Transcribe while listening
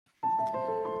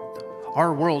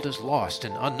Our world is lost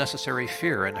in unnecessary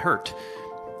fear and hurt.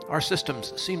 Our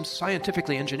systems seem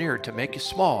scientifically engineered to make you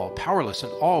small, powerless,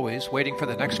 and always waiting for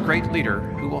the next great leader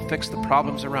who will fix the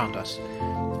problems around us.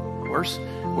 Worse,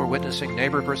 we're witnessing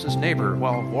neighbor versus neighbor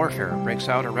while warfare breaks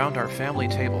out around our family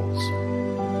tables.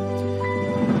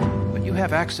 But you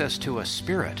have access to a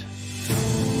spirit,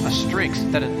 a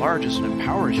strength that enlarges and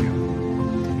empowers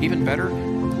you. Even better,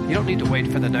 you don't need to wait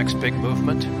for the next big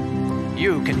movement.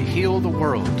 You can heal the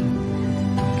world.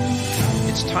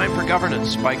 It's time for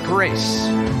governance by grace.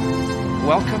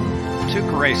 Welcome to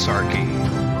Gracearchy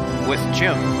with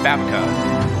Jim Babka.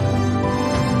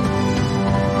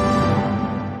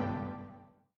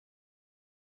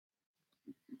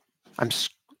 I'm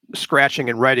scratching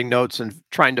and writing notes and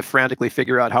trying to frantically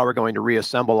figure out how we're going to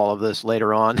reassemble all of this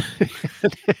later on.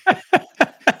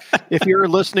 If you're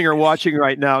listening or watching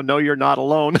right now, no, you're not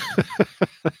alone.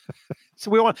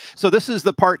 So this is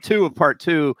the part two of part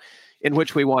two, in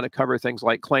which we want to cover things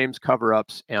like claims,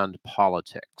 cover-ups, and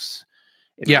politics.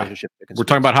 Yeah, we're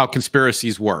talking about how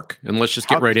conspiracies work, and let's just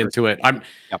get right into it.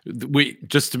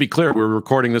 Just to be clear, we're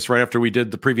recording this right after we did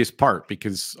the previous part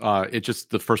because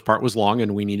the first part was long,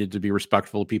 and we needed to be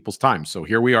respectful of people's time. So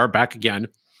here we are back again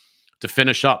to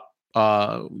finish up.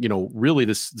 Really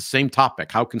the same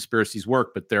topic, how conspiracies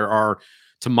work, but there are,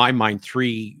 to my mind,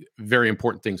 three very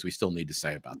important things we still need to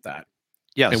say about that.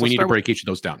 Yeah, and we need to break each of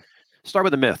those down. Start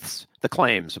with the myths, the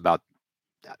claims about,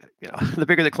 the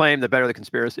bigger the claim, the better the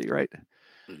conspiracy, right?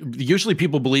 Usually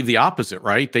people believe the opposite,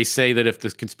 right? They say that if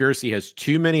the conspiracy has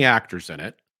too many actors in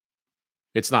it,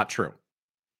 it's not true.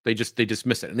 They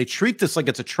dismiss it. And they treat this like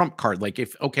it's a trump card. Like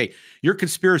your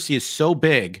conspiracy is so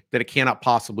big that it cannot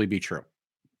possibly be true.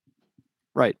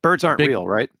 Right. Birds aren't real,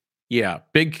 right? Yeah.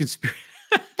 Big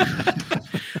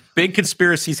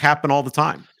conspiracies happen all the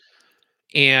time.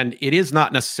 And it is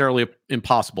not necessarily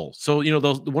impossible. So,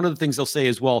 one of the things they'll say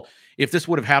is, well, if this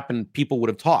would have happened, people would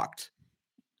have talked.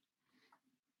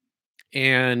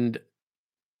 And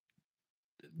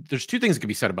there's two things that can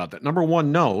be said about that. Number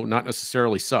one, no, not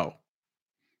necessarily so.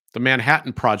 The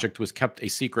Manhattan Project was kept a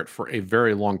secret for a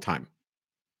very long time.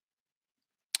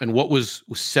 And what was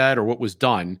said or what was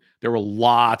done, there were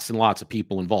lots and lots of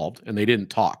people involved, and they didn't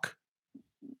talk.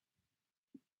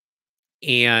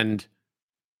 And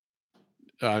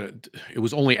it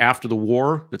was only after the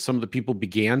war that some of the people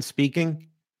began speaking.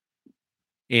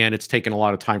 And it's taken a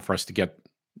lot of time for us to get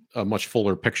a much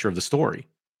fuller picture of the story.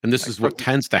 And this is what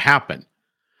tends to happen.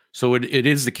 So it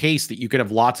is the case that you could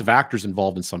have lots of actors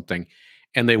involved in something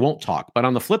and they won't talk. But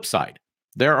on the flip side,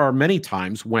 there are many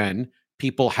times when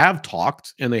people have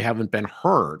talked and they haven't been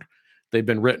heard. They've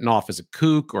been written off as a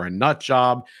kook or a nut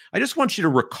job. I just want you to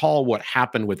recall what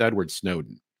happened with Edward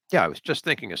Snowden. Yeah, I was just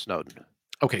thinking of Snowden.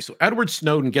 Okay, so Edward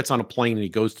Snowden gets on a plane and he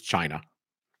goes to China.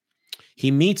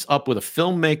 He meets up with a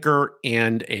filmmaker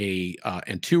and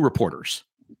and two reporters.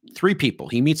 Three people.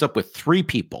 He meets up with three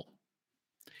people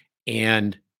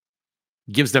and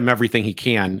gives them everything he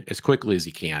can as quickly as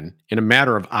he can in a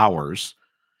matter of hours.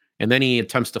 And then he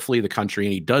attempts to flee the country,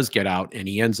 and he does get out, and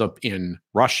he ends up in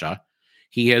Russia.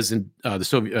 He has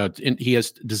he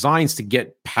has designs to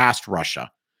get past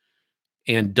Russia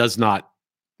and does not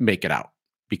make it out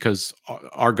because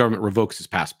our government revokes his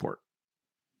passport.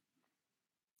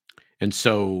 And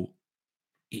so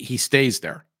he stays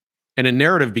there. And a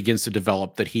narrative begins to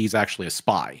develop that he's actually a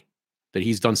spy, that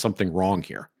he's done something wrong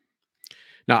here.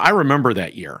 Now, I remember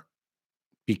that year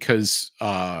because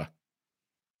there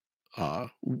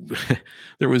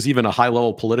was even a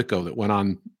high-level Politico that went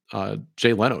on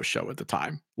Jay Leno's show at the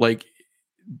time. Like,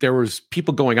 there was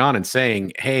people going on and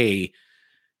saying, hey,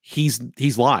 he's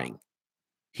lying.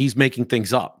 He's making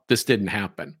things up. This didn't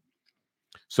happen.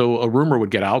 So a rumor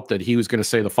would get out that he was going to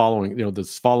say the following,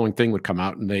 this following thing would come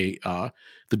out, and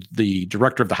the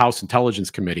director of the House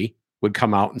Intelligence Committee would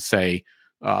come out and say,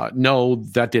 no,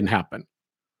 that didn't happen.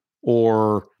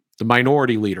 Or the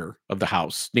minority leader of the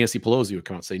House, Nancy Pelosi, would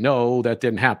come out and say, no, that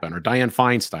didn't happen. Or Dianne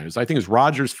Feinstein. I think it was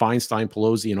Rogers, Feinstein,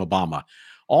 Pelosi, and Obama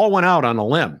all went out on a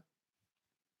limb.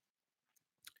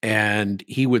 And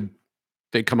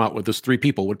they'd come out with those three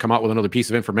people would come out with another piece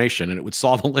of information, and it would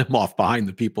saw the limb off behind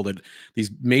the people that these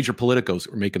major politicos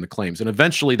were making the claims. And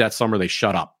eventually that summer they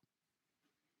shut up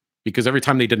because every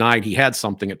time they denied he had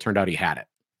something, it turned out he had it.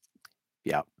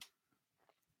 Yeah.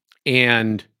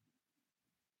 And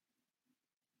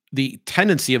the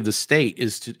tendency of the state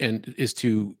is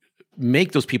to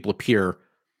make those people appear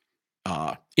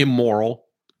immoral,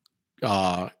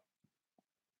 led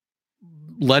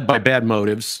by bad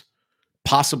motives,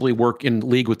 possibly work in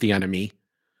league with the enemy,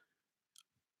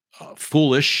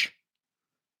 foolish,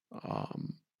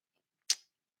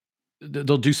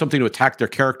 they'll do something to attack their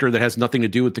character that has nothing to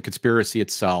do with the conspiracy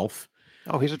itself.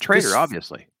 Oh, he's a traitor, This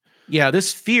obviously. Yeah,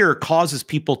 this fear causes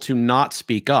people to not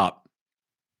speak up,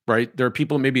 right? There are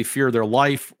people who maybe fear their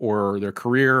life or their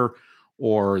career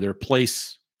or their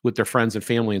place with their friends and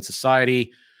family in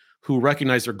society, who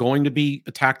recognize they're going to be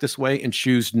attacked this way and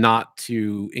choose not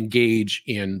to engage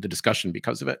in the discussion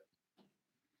because of it.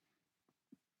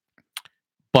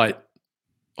 But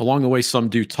along the way, some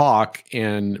do talk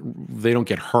and they don't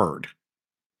get heard.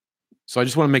 So I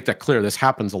just want to make that clear. This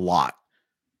happens a lot.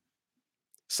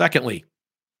 Secondly,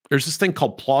 there's this thing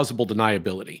called plausible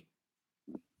deniability.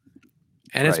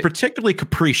 And it's Right. particularly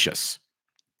capricious.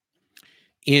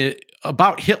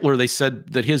 About Hitler, they said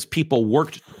that his people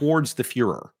worked towards the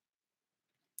Fuhrer.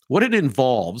 What it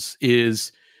involves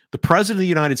is the president of the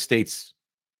United States.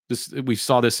 We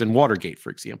saw this in Watergate, for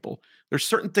example. There's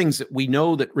certain things that we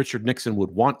know that Richard Nixon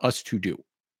would want us to do,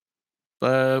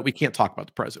 but we can't talk about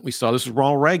the president. We saw this with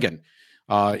Ronald Reagan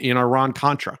in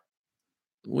Iran-Contra.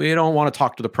 We don't want to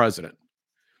talk to the president.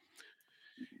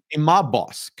 A mob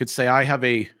boss could say, I have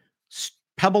a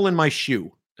pebble in my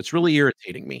shoe that's really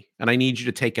irritating me, and I need you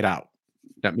to take it out.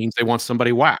 That means they want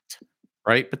somebody whacked,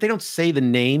 right? But they don't say the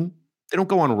name. They don't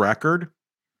go on record.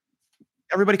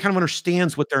 Everybody kind of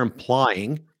understands what they're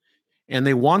implying, and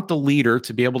they want the leader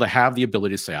to be able to have the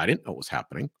ability to say, I didn't know what was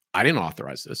happening. I didn't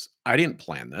authorize this. I didn't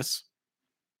plan this.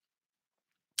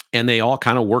 And they all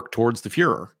kind of work towards the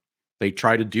Fuhrer. They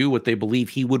try to do what they believe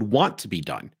he would want to be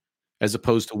done, as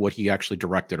opposed to what he actually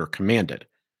directed or commanded.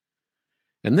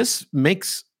 And this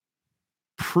makes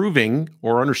proving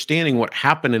or understanding what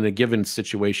happened in a given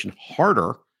situation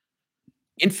harder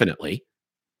infinitely,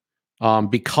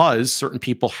 because certain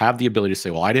people have the ability to say,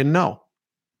 well, I didn't know.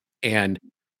 And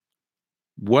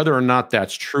whether or not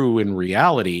that's true in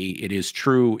reality, it is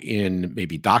true in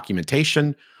maybe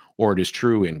documentation, or it is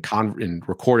true in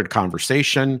recorded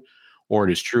conversation, or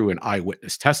it is true in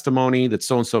eyewitness testimony that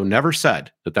so-and-so never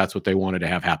said that that's what they wanted to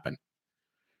have happen.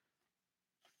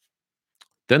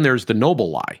 Then there's the noble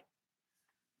lie.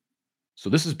 So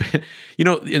this has been,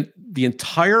 the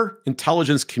entire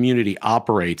intelligence community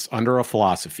operates under a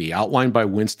philosophy outlined by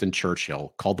Winston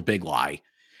Churchill called the big lie,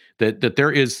 that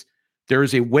there is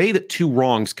a way that two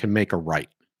wrongs can make a right.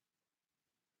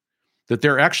 That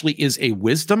there actually is a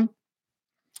wisdom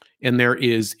and there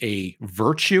is a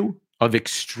virtue of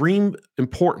extreme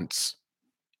importance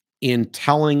in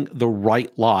telling the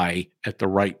right lie at the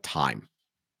right time.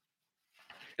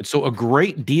 And so a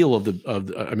great deal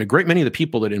a great many of the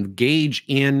people that engage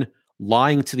in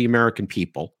lying to the American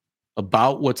people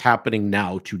about what's happening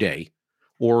now today,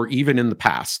 or even in the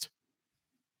past,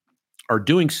 are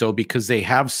doing so because they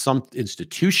have some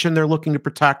institution they're looking to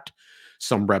protect,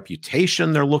 some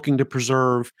reputation they're looking to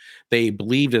preserve. They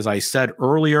believe, as I said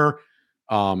earlier,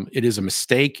 it is a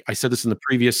mistake. I said this in the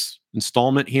previous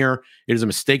installment here. It is a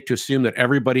mistake to assume that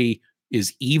everybody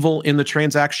is evil in the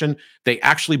transaction. They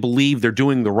actually believe they're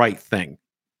doing the right thing.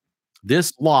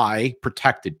 This lie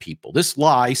protected people. This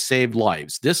lie saved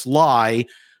lives. This lie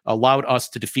allowed us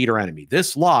to defeat our enemy.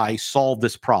 This lie solved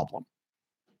this problem.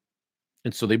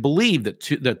 And so they believe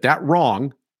that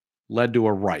wrong led to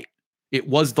a right. It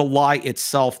was the lie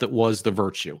itself that was the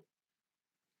virtue.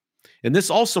 And this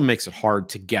also makes it hard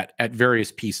to get at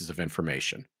various pieces of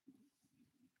information.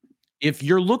 If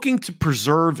you're looking to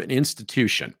preserve an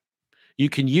institution, you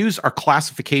can use our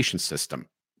classification system,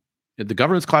 the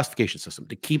government's classification system,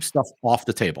 to keep stuff off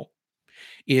the table.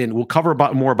 And we'll cover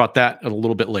more about that a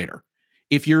little bit later.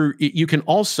 You can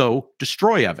also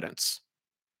destroy evidence.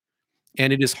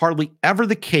 And it is hardly ever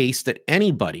the case that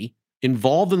anybody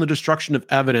involved in the destruction of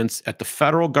evidence at the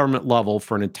federal government level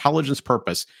for an intelligence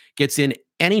purpose gets in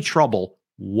any trouble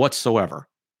whatsoever.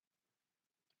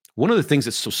 One of the things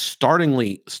that's so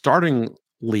startlingly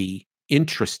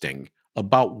interesting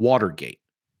about Watergate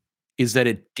is that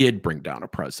it did bring down a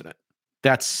president.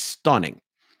 That's stunning.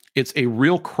 It's a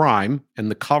real crime,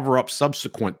 and the cover-up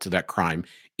subsequent to that crime,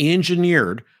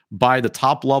 engineered by the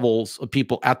top levels of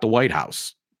people at the White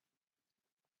House.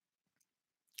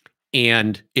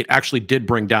 And it actually did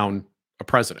bring down a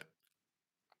president.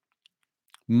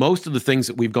 Most of the things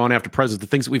that we've gone after presidents, the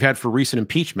things that we've had for recent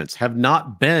impeachments, have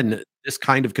not been this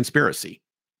kind of conspiracy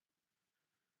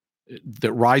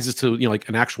that rises to like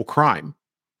an actual crime.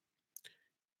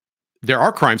 There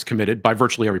are crimes committed by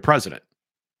virtually every president,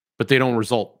 but they don't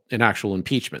result in actual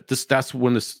impeachment. That's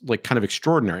when this like kind of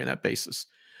extraordinary on that basis.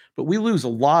 But we lose a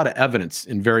lot of evidence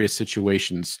in various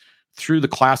situations through the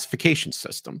classification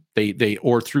system,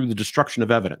 or through the destruction of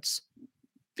evidence,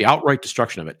 the outright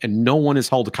destruction of it, and no one is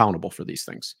held accountable for these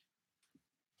things.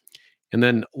 And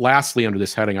then lastly, under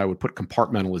this heading, I would put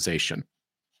compartmentalization.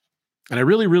 And I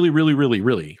really, really, really, really,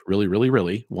 really, really, really,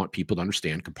 really want people to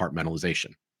understand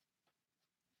compartmentalization.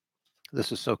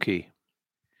 This is so key.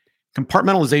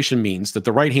 Compartmentalization means that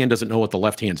the right hand doesn't know what the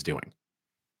left hand's doing.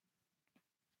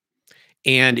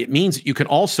 And it means that you can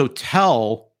also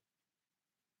tell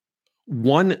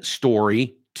one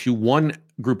story to one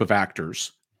group of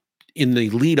actors in the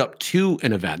lead up to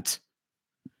an event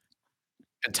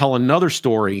and tell another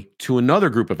story to another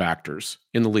group of actors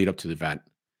in the lead up to the event.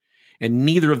 And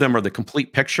neither of them are the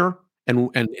complete picture.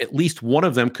 And at least one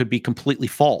of them could be completely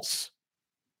false.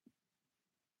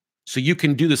 So you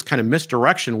can do this kind of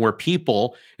misdirection where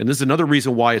people, and this is another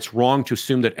reason why it's wrong to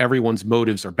assume that everyone's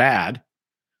motives are bad,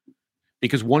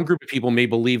 because one group of people may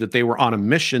believe that they were on a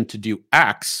mission to do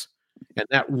X, and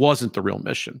that wasn't the real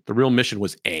mission. The real mission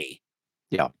was A.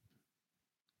 Yeah.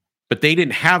 But they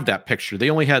didn't have that picture.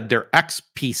 They only had their X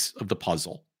piece of the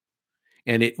puzzle.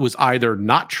 And it was either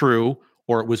not true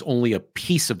or it was only a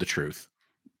piece of the truth.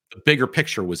 The bigger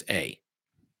picture was A.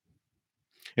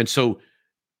 And so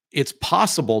it's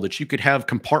possible that you could have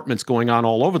compartments going on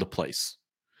all over the place.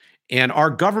 And our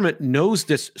government knows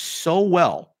this so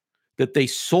well that they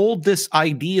sold this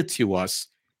idea to us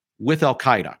with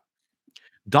Al-Qaeda.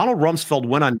 Donald Rumsfeld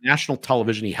went on national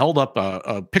television. He held up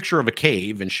a picture of a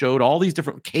cave and showed all these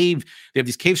different cave. They have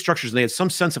these cave structures, and they had some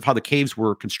sense of how the caves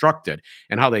were constructed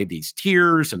and how they had these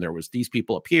tiers, and there was these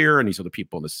people up here, and these other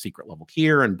people in the secret level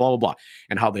here, and blah, blah, blah,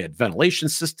 and how they had ventilation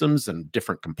systems and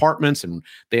different compartments, and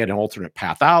they had an alternate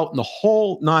path out, and the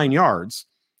whole 9 yards,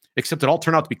 except it all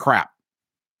turned out to be crap.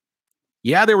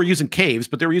 Yeah, they were using caves,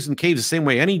 but they were using caves the same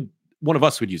way any one of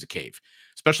us would use a cave,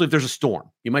 especially if there's a storm.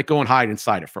 You might go and hide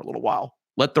inside it for a little while.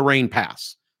 Let the rain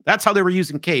pass. That's how they were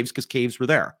using caves, because caves were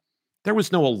there. There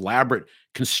was no elaborate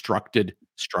constructed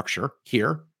structure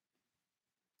here.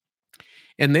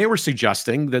 And they were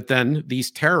suggesting that then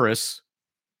these terrorists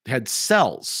had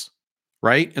cells,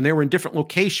 right? And they were in different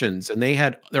locations, and they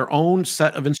had their own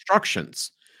set of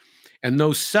instructions. And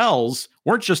those cells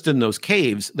weren't just in those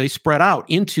caves. They spread out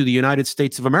into the United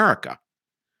States of America.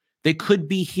 They could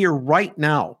be here right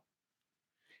now.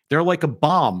 They're like a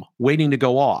bomb waiting to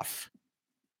go off.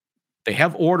 They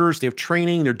have orders, they have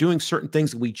training, they're doing certain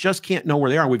things that we just can't know where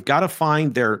they are. We've got to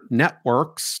find their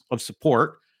networks of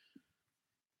support.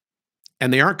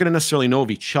 And they aren't going to necessarily know of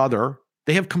each other.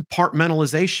 They have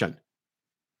compartmentalization.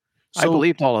 I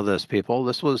believed all of this, people.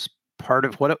 This was part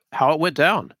of how it went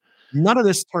down. None of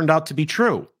this turned out to be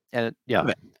true. And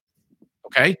yeah.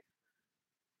 Okay.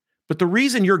 But the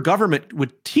reason your government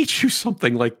would teach you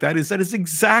something like that is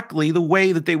exactly the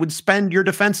way that they would spend your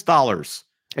defense dollars.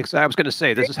 Exactly. I was going to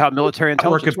say, this is how military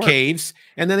intelligence works. Caves,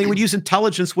 and then they would use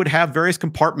intelligence would have various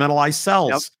compartmentalized cells.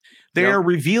 Yep. They are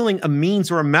revealing a means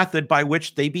or a method by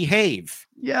which they behave.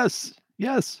 Yes.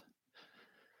 Yes.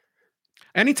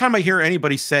 Anytime I hear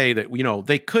anybody say that,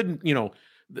 they couldn't,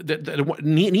 that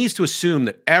needs to assume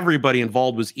that everybody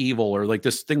involved was evil, or like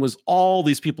this thing was all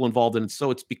these people involved in it, so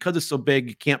it's because it's so big,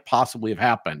 it can't possibly have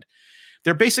happened.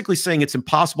 They're basically saying it's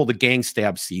impossible to gang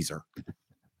stab Caesar.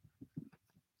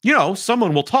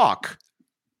 Someone will talk,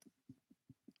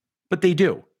 but they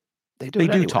do. They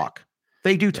do talk.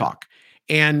 They do talk.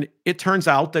 And it turns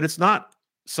out that it's not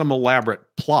some elaborate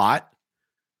plot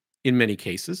in many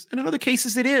cases. And in other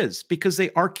cases, it is, because they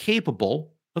are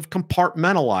capable of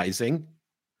compartmentalizing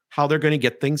how they're going to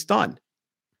get things done.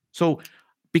 So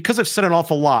because I've said an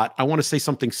awful lot, I want to say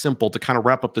something simple to kind of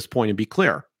wrap up this point and be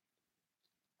clear.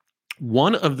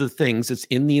 One of the things that's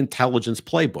in the intelligence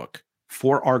playbook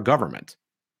for our government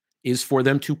is for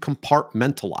them to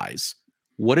compartmentalize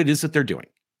what it is that they're doing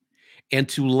and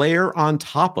to layer on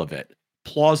top of it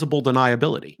plausible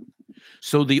deniability.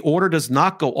 So the order does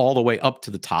not go all the way up to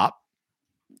the top.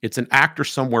 It's an actor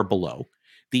somewhere below.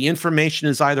 The information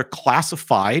is either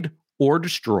classified or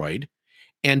destroyed.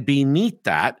 And beneath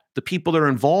that, the people that are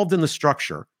involved in the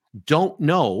structure don't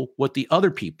know what the other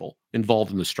people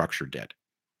involved in the structure did.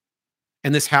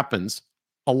 And this happens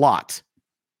a lot.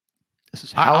 This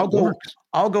is how it works.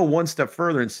 I'll go one step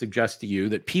further and suggest to you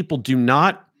that people do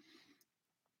not.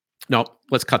 No,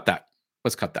 let's cut that.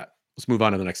 Let's move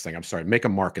on to the next thing. I'm sorry. Make a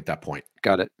mark at that point.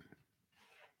 Got it.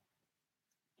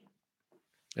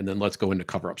 And then let's go into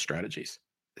cover-up strategies.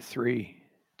 3,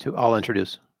 2, I'll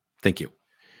introduce. Thank you.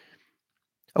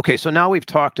 Okay, so now we've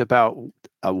talked about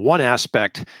one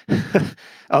aspect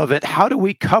of it. How do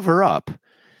we cover up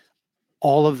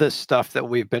all of this stuff that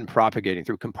we've been propagating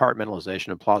through compartmentalization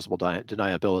and plausible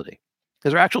deniability?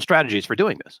 Because there are actual strategies for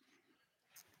doing this.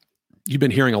 You've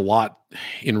been hearing a lot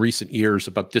in recent years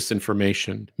about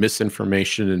disinformation,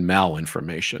 misinformation, and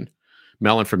malinformation.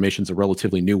 Malinformation is a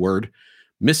relatively new word.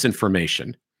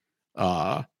 Misinformation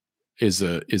is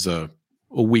a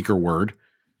a weaker word,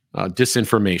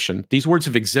 disinformation. These words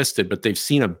have existed, but they've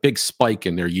seen a big spike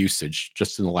in their usage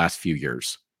just in the last few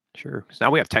years. Sure. 'Cause now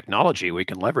we have technology, we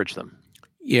can leverage them.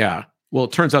 Yeah. Well,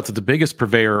 it turns out that the biggest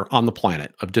purveyor on the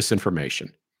planet of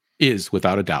disinformation is,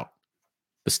 without a doubt,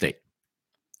 the state.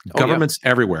 Oh, yeah. Governments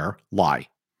everywhere lie.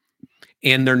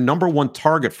 And their number one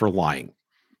target for lying,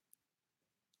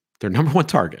 their number one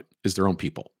target is their own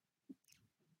people.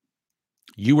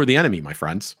 You are the enemy, my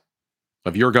friends,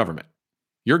 of your government.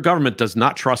 Your government does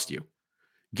not trust you.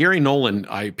 Gary Nolan,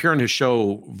 I appear on his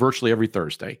show virtually every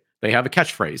Thursday. They have a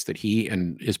catchphrase that he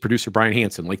and his producer, Brian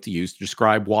Hansen, like to use to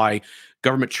describe why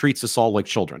government treats us all like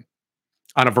children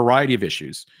on a variety of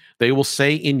issues. They will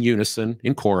say in unison,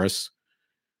 in chorus,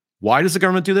 why does the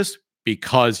government do this?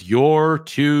 Because you're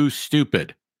too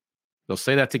stupid. They'll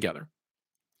say that together.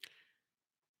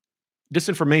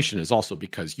 Disinformation is also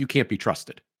because you can't be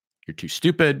trusted. You're too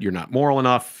stupid. You're not moral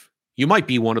enough. You might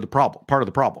be part of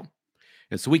the problem.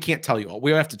 And so we can't tell you all.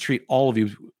 We have to treat all of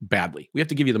you badly. We have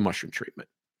to give you the mushroom treatment.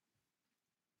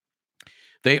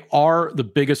 They are the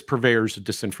biggest purveyors of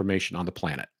disinformation on the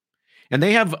planet. And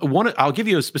they have one, I'll give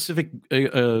you a specific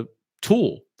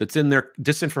tool that's in their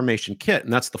disinformation kit,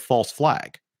 and that's the false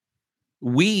flag.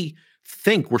 We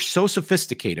think we're so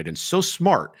sophisticated and so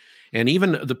smart. And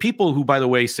even the people who, by the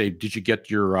way, say, did you get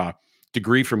your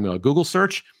degree from Google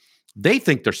search? They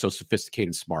think they're so sophisticated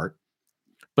and smart.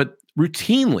 But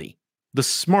routinely, the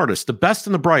smartest, the best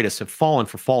and the brightest have fallen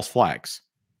for false flags.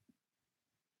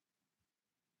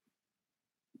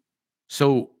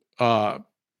 So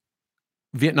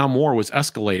Vietnam War was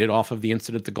escalated off of the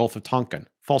incident at the Gulf of Tonkin.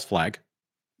 False flag.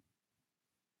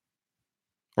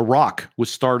 Iraq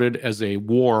was started as a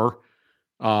war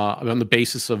on the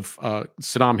basis of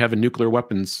Saddam having nuclear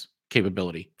weapons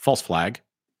capability. False flag.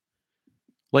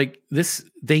 Like this,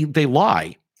 they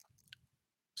lie.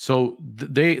 So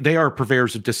they are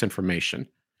purveyors of disinformation.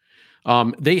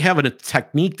 They have a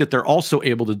technique that they're also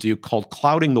able to do called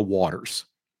clouding the waters.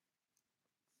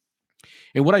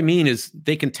 And what I mean is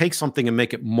they can take something and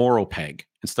make it more opaque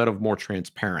instead of more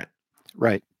transparent.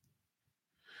 Right.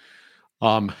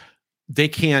 They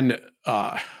can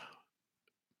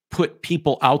put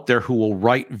people out there who will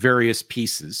write various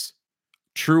pieces,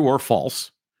 true or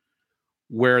false,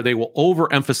 where they will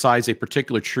overemphasize a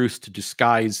particular truth to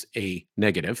disguise a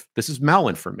negative. This is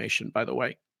malinformation, by the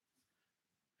way.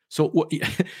 So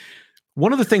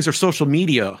one of the things our social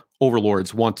media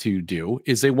overlords want to do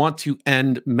is they want to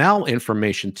end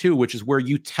malinformation too, which is where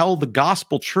you tell the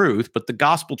gospel truth, but the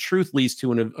gospel truth leads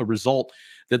to a result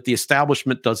that the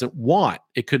establishment doesn't want.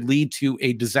 It could lead to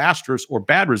a disastrous or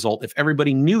bad result if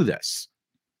everybody knew this,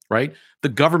 right? The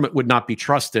government would not be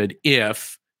trusted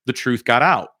if the truth got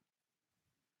out.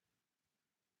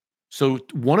 So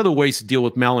one of the ways to deal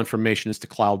with malinformation is to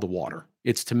cloud the water.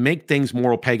 It's to make things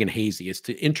more opaque and hazy. It's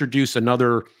to introduce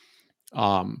another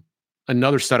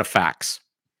set of facts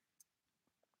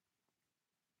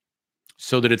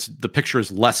so that the picture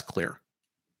is less clear.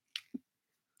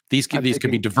 These can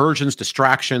be diversions,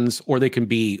 distractions, or they can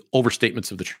be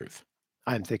overstatements of the truth.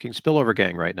 I'm thinking spillover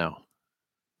gang right now.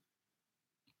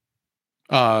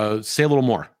 Say a little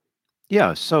more.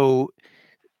 Yeah, so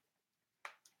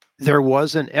there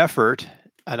was an effort,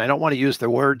 and I don't want to use the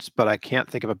words, but I can't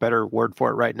think of a better word for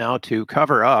it right now, to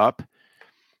cover up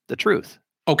the truth.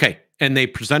 Okay, and they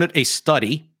presented a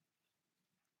study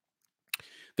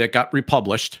that got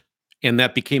republished, and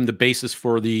that became the basis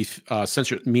for the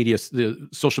social media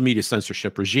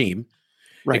censorship regime.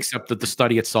 Right. Except that the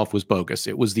study itself was bogus.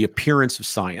 It was the appearance of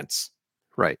science.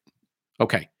 Right.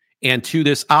 Okay, and to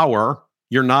this hour,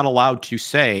 you're not allowed to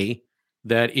say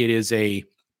that it is a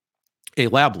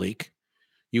lab leak.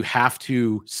 You have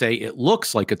to say it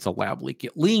looks like it's a lab leak.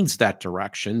 It leans that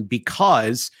direction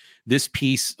because this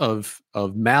piece of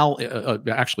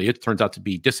actually, it turns out to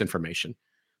be disinformation.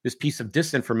 This piece of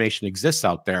disinformation exists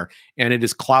out there, and it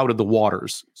has clouded the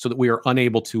waters so that we are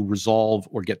unable to resolve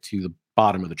or get to the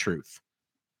bottom of the truth.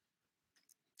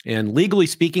 And legally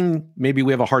speaking, maybe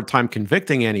we have a hard time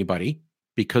convicting anybody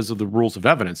because of the rules of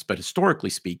evidence, but historically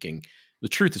speaking, the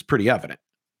truth is pretty evident.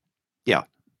 Yeah.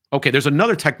 Okay, there's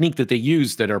another technique that they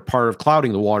use that are part of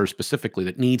clouding the water specifically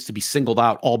that needs to be singled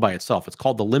out all by itself. It's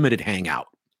called the limited hangout.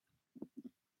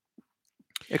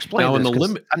 Explain now,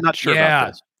 this, I'm not sure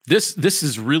about this. This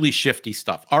is really shifty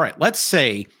stuff. All right, let's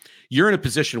say you're in a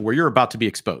position where you're about to be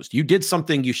exposed. You did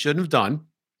something you shouldn't have done,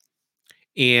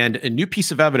 and a new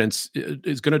piece of evidence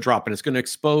is going to drop, and it's going to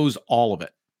expose all of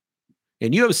it.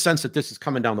 And you have a sense that this is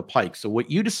coming down the pike. So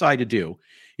what you decide to do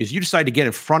is you decide to get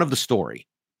in front of the story,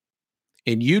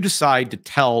 and you decide to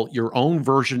tell your own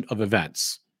version of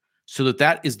events so that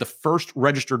that is the first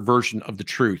registered version of the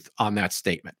truth on that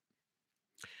statement.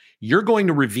 You're going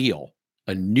to reveal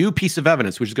a new piece of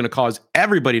evidence, which is going to cause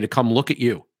everybody to come look at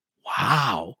you.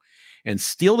 Wow. And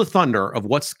steal the thunder of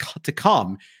what's to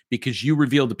come because you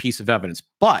revealed the piece of evidence.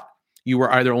 But you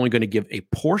are either only going to give a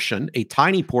portion, a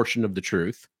tiny portion of the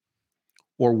truth,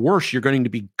 or worse, you're going to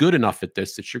be good enough at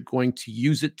this that you're going to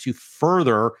use it to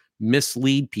further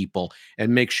mislead people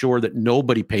and make sure that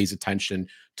nobody pays attention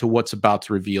to what's about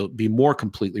to be more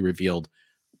completely revealed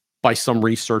by some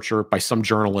researcher, by some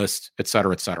journalist, et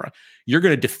cetera, et cetera. You're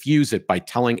going to diffuse it by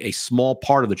telling a small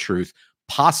part of the truth,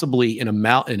 possibly in a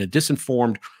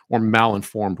disinformed or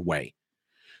malinformed way.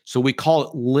 So we call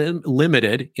it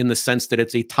limited in the sense that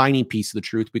it's a tiny piece of the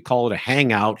truth. We call it a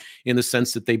hangout in the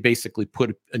sense that they basically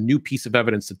put a new piece of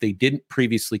evidence that they didn't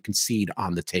previously concede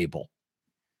on the table.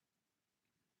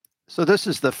 So this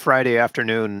is the Friday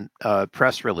afternoon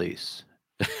press release.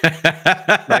 Right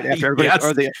after everybody, yes.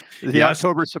 or the Yes.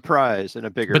 October surprise in a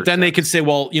bigger. But then they can say,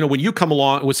 well, when you come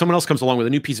along, when someone else comes along with a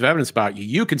new piece of evidence about you,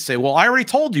 you can say, well, I already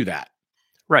told you that.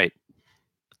 Right.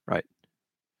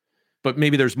 But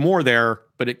maybe there's more there,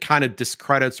 but it kind of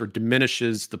discredits or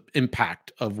diminishes the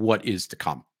impact of what is to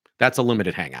come. That's a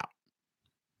limited hangout.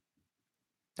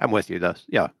 I'm with you.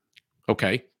 Yeah.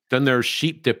 Okay. Then there's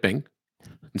sheep dipping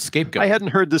and scapegoat. I hadn't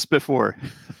heard this before.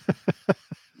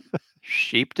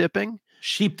 Sheep dipping?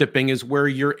 Sheep dipping is where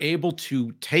you're able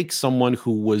to take someone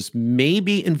who was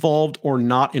maybe involved or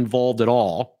not involved at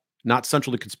all, not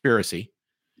central to conspiracy,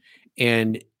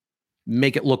 and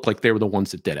make it look like they were the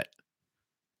ones that did it.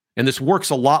 And this works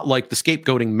a lot like the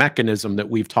scapegoating mechanism that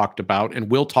we've talked about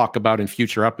and will talk about in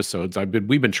future episodes.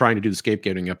 We've been trying to do the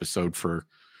scapegoating episode for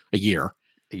a year.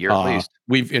 A year at least.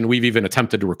 We've even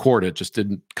attempted to record it, just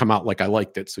didn't come out like I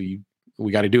liked it. So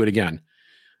we got to do it again.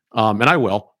 And I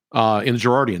will, in the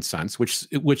Girardian sense,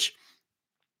 which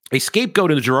a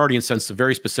scapegoat in the Girardian sense is a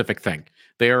very specific thing.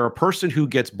 They are a person who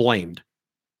gets blamed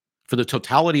for the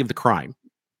totality of the crime,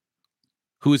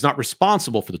 who is not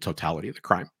responsible for the totality of the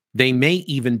crime. They may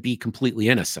even be completely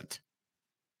innocent.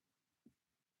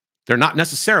 They're not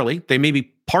necessarily, they may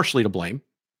be partially to blame.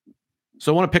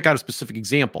 So I want to pick out a specific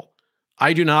example.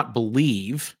 I do not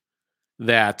believe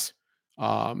that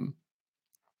the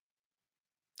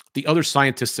other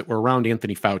scientists that were around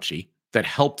Anthony Fauci that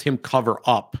helped him cover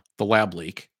up the lab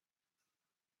leak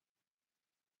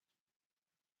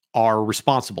are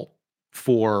responsible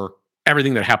for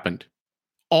everything that happened,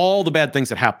 all the bad things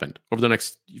that happened over the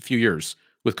next few years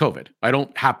with COVID. I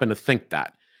don't happen to think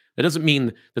that. That doesn't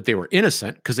mean that they were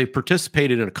innocent because they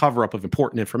participated in a cover-up of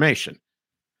important information,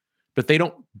 but they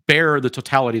don't bear the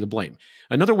totality of the blame.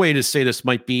 Another way to say this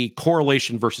might be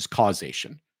correlation versus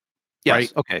causation. Yes.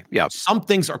 Right? Okay. Yeah. Some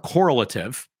things are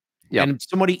correlative, and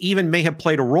somebody even may have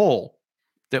played a role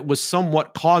that was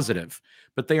somewhat causative,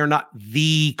 but they are not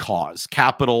the cause.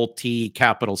 Capital T,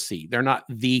 capital C. They're not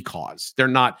the cause. They're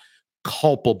not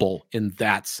culpable in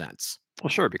that sense. Well,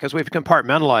 sure, because we've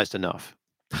compartmentalized enough.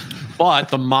 But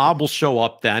the mob will show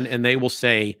up then and they will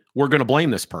say, we're going to blame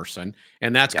this person.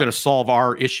 And that's going to solve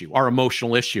our issue, our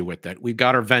emotional issue with it. We've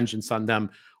got our vengeance on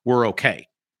them. We're okay.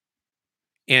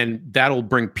 And that'll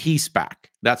bring peace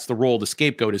back. That's the role of the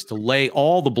scapegoat, is to lay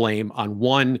all the blame on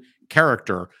one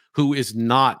character who is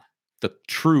not the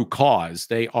true cause.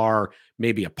 They are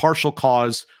maybe a partial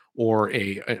cause or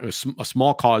a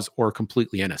small cause or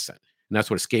completely innocent. And that's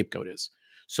what a scapegoat is.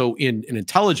 So in an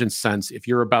intelligence sense, if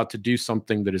you're about to do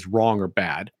something that is wrong or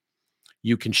bad,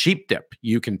 you can sheep dip.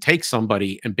 You can take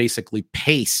somebody and basically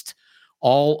paste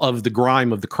all of the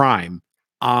grime of the crime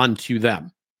onto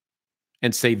them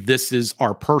and say, this is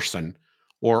our person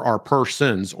or our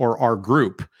persons or our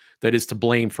group that is to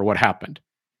blame for what happened.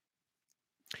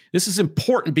 This is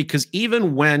important because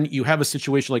even when you have a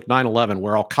situation like 9/11,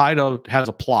 where Al-Qaeda has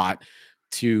a plot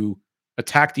to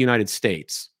attack the United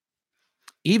States,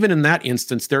 even in that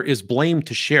instance, there is blame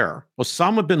to share.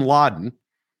 Osama bin Laden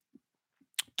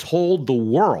told the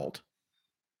world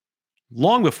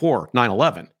long before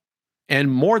 9/11,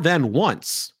 and more than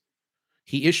once,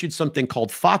 he issued something called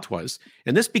fatwas.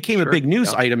 And this became a big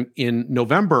news item in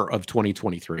November of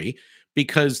 2023,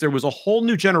 because there was a whole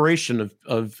new generation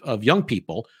of young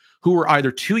people who were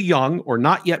either too young or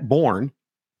not yet born,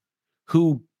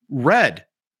 who read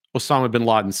Osama bin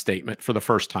Laden's statement for the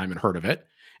first time and heard of it,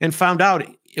 and found out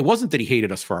it wasn't that he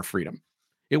hated us for our freedom.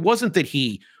 It wasn't that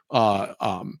he,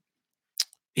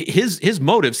 his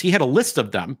motives, he had a list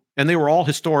of them, and they were all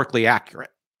historically accurate.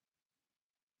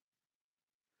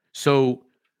 So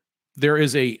there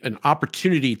is an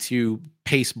opportunity to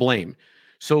paste blame.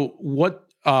 So what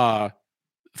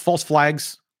false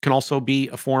flags can also be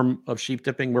a form of sheep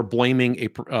dipping. We're blaming a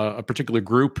particular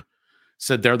group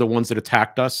said they're the ones that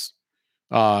attacked us.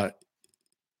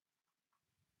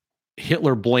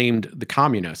 Hitler blamed the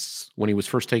communists when he was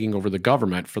first taking over the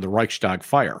government for the Reichstag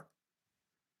fire.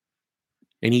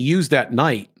 And he used that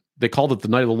night, they called it the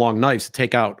Night of the Long Knives, to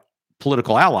take out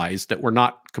political allies that were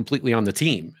not completely on the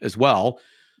team, as well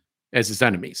as his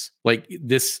enemies. Like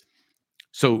this.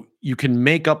 So you can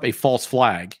make up a false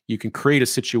flag. You can create a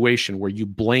situation where you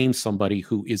blame somebody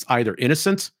who is either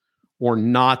innocent or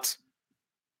not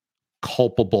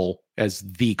culpable as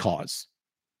the cause.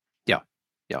 Yeah.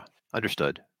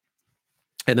 Understood.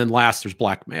 And then last, there's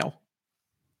blackmail.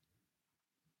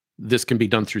 This can be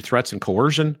done through threats and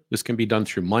coercion. This can be done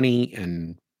through money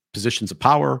and positions of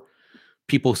power.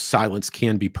 People's silence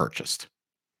can be purchased.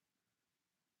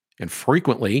 And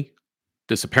frequently,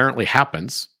 this apparently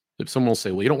happens. If someone will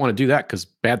say, well, you don't want to do that because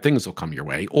bad things will come your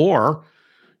way. Or,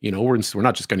 we're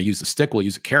not just going to use the stick, we'll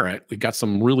use a carrot. We've got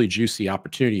some really juicy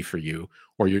opportunity for you,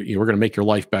 or we're going to make your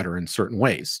life better in certain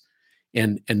ways.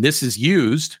 And this is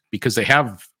used because they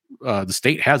have, the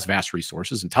state has vast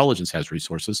resources, intelligence has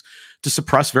resources to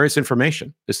suppress various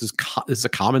information. This is a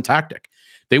common tactic.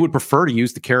 They would prefer to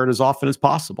use the carrot as often as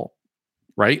possible,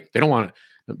 right? They don't want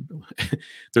to.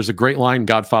 There's a great line, in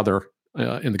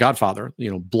The Godfather,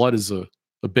 blood is a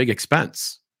big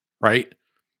expense, right?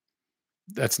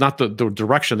 That's not the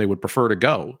direction they would prefer to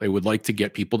go. They would like to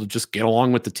get people to just get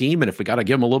along with the team. And if we got to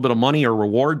give them a little bit of money or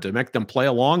reward to make them play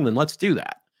along, then let's do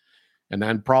that. And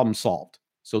then problem solved.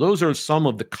 So those are some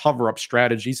of the cover-up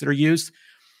strategies that are used.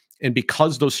 And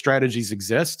because those strategies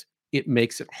exist, it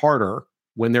makes it harder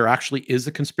when there actually is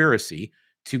a conspiracy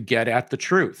to get at the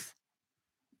truth.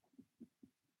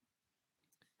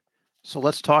 So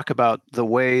let's talk about the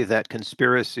way that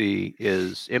conspiracy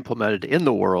is implemented in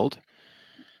the world.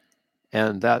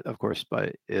 And that, of course,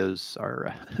 is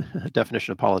our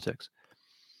definition of politics.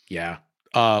 Yeah.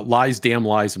 Lies, damn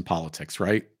lies in politics,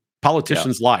 right?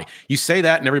 Politicians lie. You say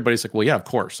that and everybody's like, well, yeah, of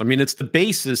course. I mean, it's the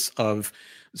basis of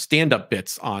stand-up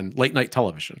bits on late night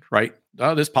television, right?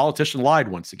 Oh, this politician lied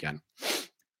once again.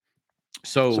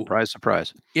 So surprise,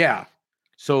 surprise. Yeah.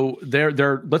 So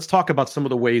let's talk about some of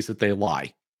the ways that they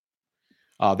lie.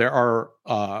 There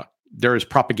is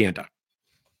propaganda.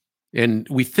 And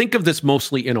we think of this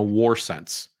mostly in a war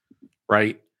sense,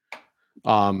 right?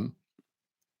 There's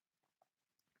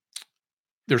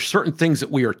certain things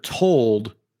that we are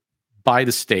told by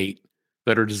the state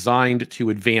that are designed to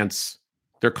advance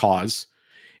their cause.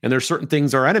 And there's certain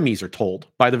things our enemies are told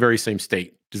by the very same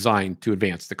state designed to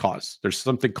advance the cause. There's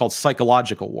something called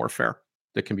psychological warfare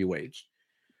that can be waged.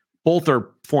 Both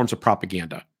are forms of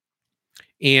propaganda.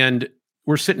 And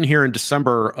we're sitting here in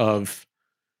December of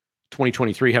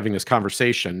 2023 having this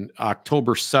conversation.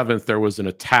 October 7th, there was an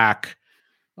attack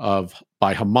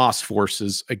by Hamas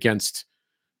forces against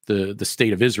the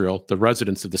state of Israel, the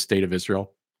residents of the state of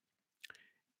Israel.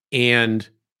 And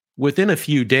within a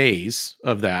few days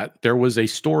of that, there was a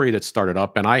story that started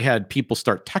up, and I had people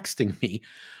start texting me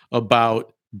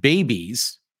about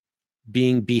babies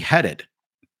being beheaded.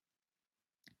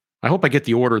 I hope I get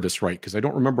the order of this right, because I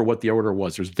don't remember what the order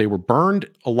was. They were burned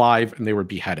alive and they were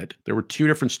beheaded. There were two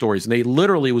different stories, and they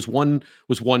literally one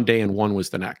was one day and one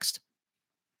was the next.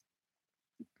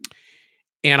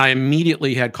 And I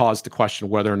immediately had cause to question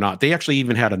whether or not they actually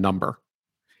even had a number.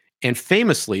 And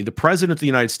famously, the president of the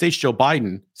United States, Joe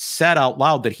Biden, said out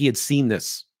loud that he had seen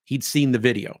this. He'd seen the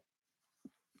video.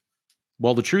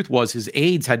 Well, the truth was his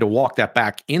aides had to walk that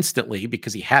back instantly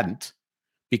because he hadn't,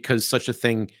 because such a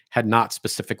thing had not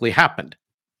specifically happened.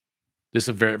 This is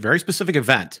a very, very specific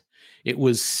event. It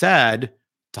was said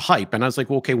to hype. And I was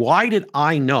like, well, okay, why did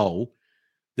I know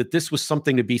that this was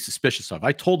something to be suspicious of?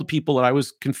 I told the people that I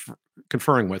was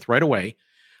conferring with right away,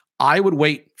 I would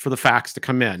wait for the facts to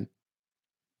come in.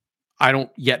 I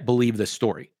don't yet believe this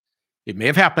story. It may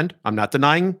have happened. I'm not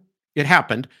denying it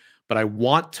happened, but I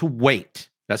want to wait.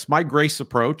 That's my grace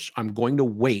approach. I'm going to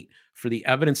wait for the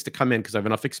evidence to come in because I have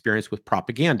enough experience with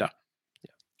propaganda.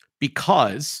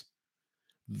 Because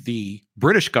the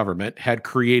British government had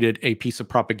created a piece of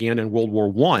propaganda in World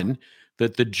War I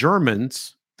that the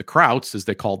Germans, the Krauts, as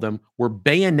they called them, were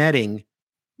bayoneting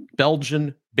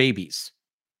Belgian babies.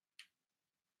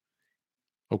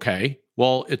 Okay.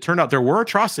 Well, it turned out there were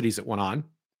atrocities that went on,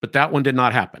 but that one did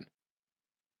not happen.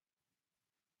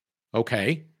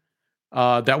 Okay.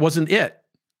 That wasn't it.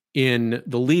 In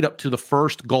the lead up to the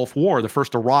first Gulf War, the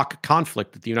first Iraq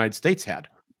conflict that the United States had.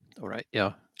 All right.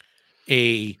 Yeah.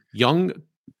 A young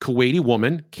Kuwaiti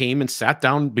woman came and sat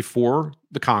down before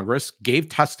the Congress, gave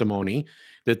testimony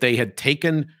that they had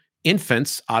taken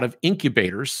infants out of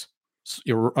incubators,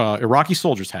 Iraqi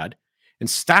soldiers had, and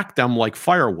stacked them like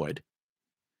firewood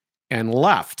and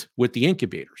left with the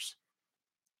incubators.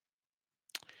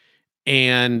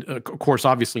 and of course,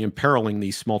 obviously imperiling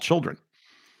these small children.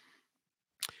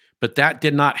 But that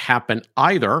did not happen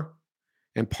either.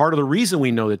 And part of the reason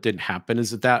we know that didn't happen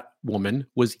is that that woman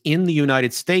was in the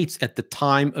United States at the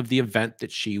time of the event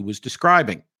that she was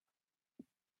describing.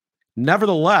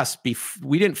 Nevertheless,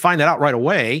 we didn't find that out right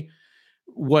away.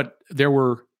 There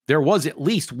was at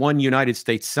least one United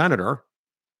States senator,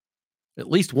 at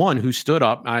least one who stood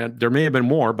up. There may have been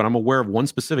more, but I'm aware of one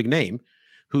specific name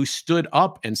who stood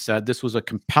up and said this was a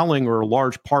compelling or a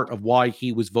large part of why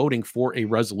he was voting for a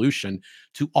resolution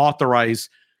to authorize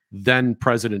then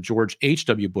President George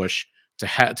H.W. Bush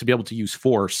to be able to use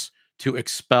force to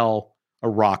expel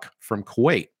Iraq from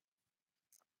Kuwait.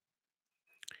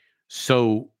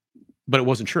 So, but it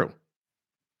wasn't true.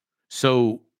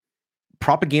 So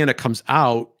propaganda comes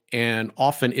out, and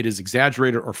often it is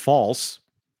exaggerated or false.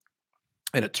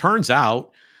 And it turns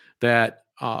out that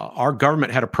our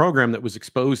government had a program that was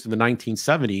exposed in the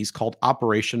 1970s called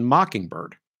Operation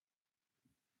Mockingbird.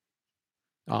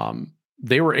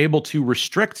 They were able to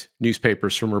restrict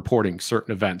newspapers from reporting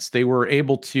certain events. They were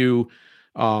able to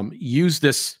use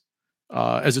this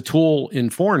as a tool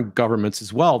in foreign governments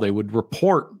as well. They would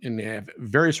report and have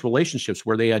various relationships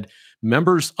where they had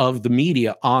members of the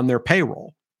media on their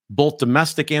payroll, both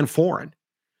domestic and foreign.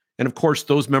 And of course,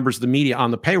 those members of the media on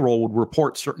the payroll would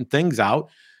report certain things out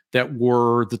that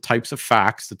were the types of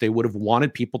facts that they would have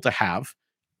wanted people to have,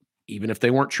 even if they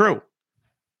weren't true.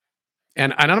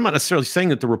 And I'm not necessarily saying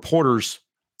that the reporters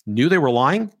knew they were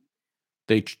lying.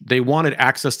 They wanted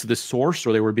access to this source,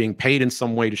 or they were being paid in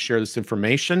some way to share this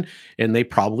information. And they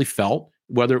probably felt,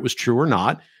 whether it was true or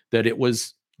not, that it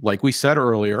was, like we said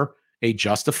earlier, a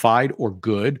justified or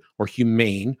good or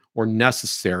humane or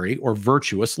necessary or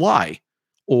virtuous lie.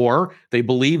 Or they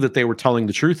believed that they were telling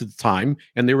the truth at the time,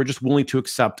 and they were just willing to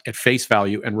accept at face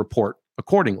value and report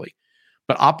accordingly.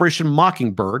 But Operation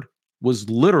Mockingbird was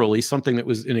literally something that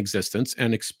was in existence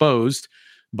and exposed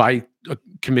by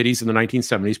committees in the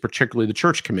 1970s, particularly the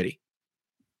Church Committee.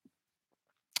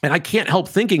 And I can't help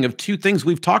thinking of two things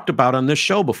we've talked about on this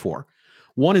show before.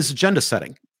 One is agenda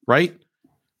setting, right?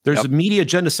 There's a media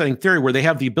agenda setting theory where they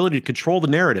have the ability to control the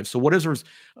narrative. So what is there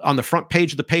on the front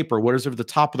page of the paper? What is there at the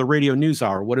top of the radio news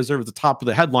hour? What is there at the top of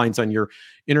the headlines on your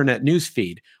internet news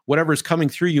feed? Whatever is coming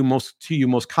through you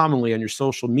most commonly on your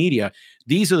social media.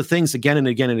 These are the things again and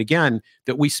again and again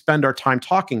that we spend our time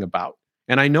talking about.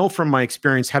 And I know from my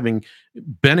experience having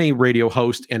been a radio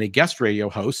host and a guest radio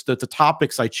host that the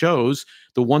topics I chose,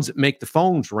 the ones that make the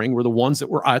phones ring, were the ones that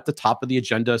were at the top of the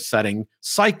agenda setting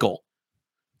cycle.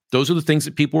 Those are the things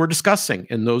that people were discussing,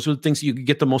 and those are the things that you could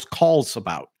get the most calls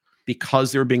about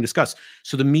because they were being discussed.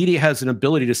 So the media has an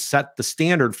ability to set the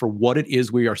standard for what it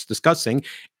is we are discussing.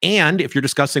 And if you're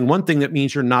discussing one thing, that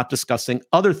means you're not discussing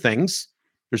other things.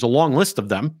 There's a long list of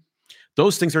them.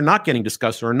 Those things are not getting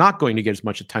discussed or are not going to get as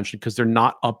much attention because they're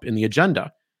not up in the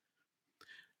agenda.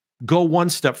 Go one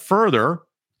step further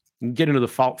and get into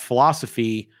the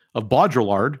philosophy of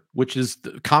Baudrillard, which is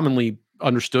commonly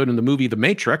understood in the movie The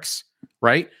Matrix,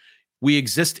 right? We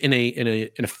exist in a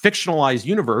fictionalized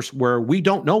universe where we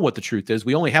don't know what the truth is.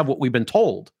 We only have what we've been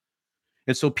told.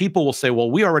 And so people will say, well,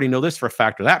 we already know this for a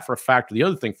fact, or that for a fact, or the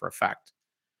other thing for a fact.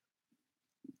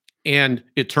 And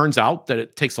it turns out that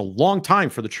it takes a long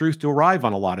time for the truth to arrive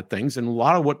on a lot of things. And a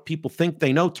lot of what people think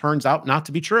they know turns out not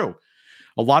to be true.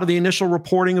 A lot of the initial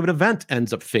reporting of an event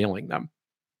ends up failing them.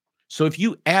 So if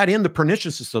you add in the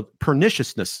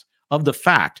perniciousness of the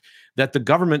fact that the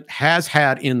government has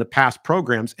had in the past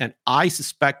programs, and I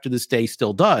suspect to this day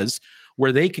still does,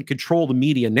 where they can control the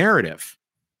media narrative.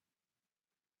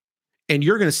 And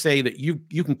you're going to say that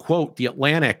you can quote the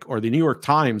Atlantic or the New York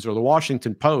Times or the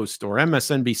Washington Post or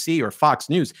MSNBC or Fox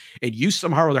News, and you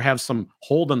somehow or other have some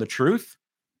hold on the truth.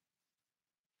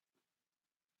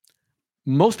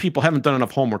 Most people haven't done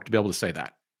enough homework to be able to say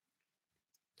that.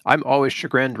 I'm always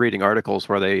chagrined reading articles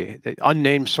where they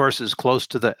unnamed sources close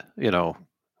to the,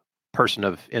 person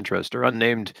of interest, or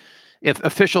unnamed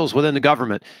officials within the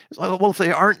government. Well, if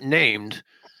they aren't named,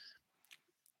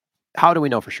 how do we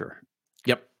know for sure?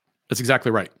 Yep. That's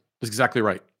exactly right. That's exactly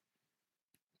right.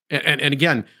 And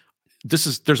again,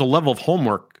 there's a level of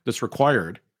homework that's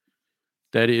required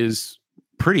that is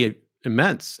pretty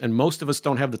immense, and most of us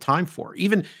don't have the time for.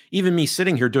 Even me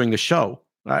sitting here doing the show,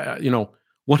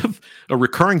 one of a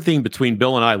recurring theme between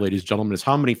Bill and I, ladies and gentlemen, is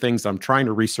how many things I'm trying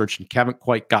to research and haven't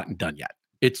quite gotten done yet.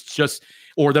 It's just,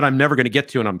 or that I'm never going to get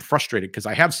to, and I'm frustrated because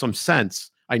I have some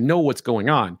sense, I know what's going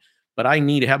on, but I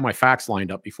need to have my facts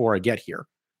lined up before I get here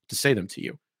to say them to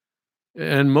you.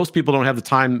 And most people don't have the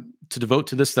time to devote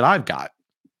to this that I've got.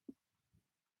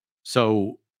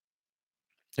 So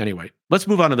Anyway, let's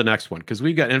move on to the next one because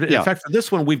we've got, in fact, for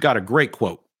this one, we've got a great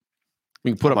quote.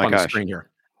 We can put up on the screen here.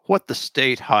 What the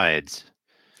state hides.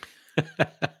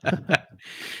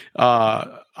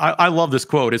 I love this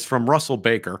quote. It's from Russell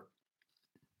Baker.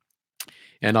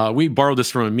 And we borrowed this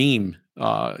from a meme.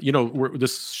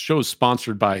 This show is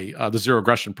sponsored by the Zero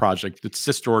Aggression Project. Its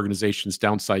sister organizations,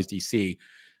 Downsize DC,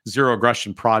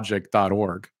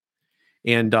 zeroaggressionproject.org.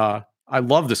 And I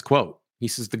love this quote. He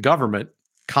says, the government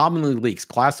commonly leaks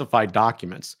classified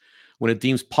documents when it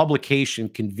deems publication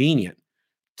convenient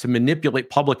to manipulate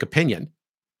public opinion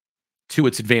to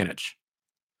its advantage.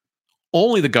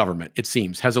 Only the government, it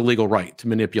seems, has a legal right to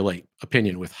manipulate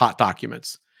opinion with hot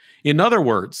documents. In other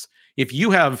words, if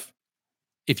you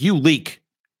leak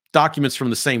documents from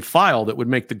the same file that would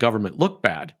make the government look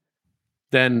bad,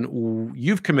 then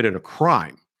you've committed a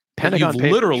crime. Pentagon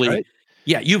Papers, literally, right?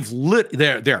 Yeah,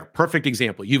 perfect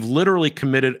example. You've literally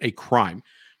committed a crime.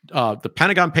 The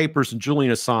Pentagon Papers and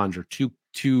Julian Assange are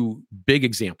two big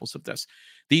examples of this.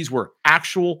 These were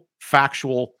actual,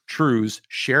 factual truths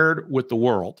shared with the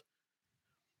world.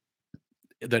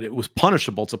 That it was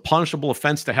punishable. It's a punishable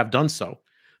offense to have done so.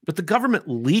 But the government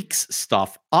leaks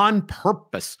stuff on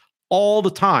purpose all the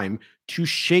time to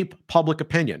shape public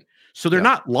opinion. So they're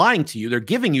not lying to you. They're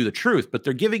giving you the truth, but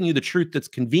they're giving you the truth that's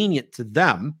convenient to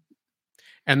them.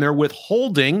 And they're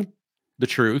withholding the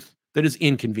truth that is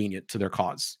inconvenient to their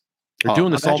cause. They're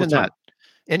doing this all the time.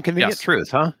 Inconvenient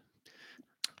truth, huh?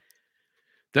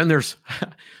 Then there's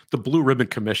the Blue Ribbon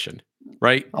Commission,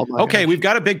 right? Okay, we've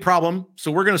got a big problem,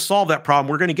 so we're going to solve that problem.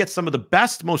 We're going to get some of the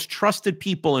best, most trusted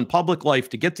people in public life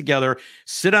to get together,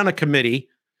 sit on a committee.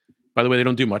 By the way, they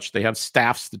don't do much. They have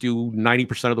staffs that do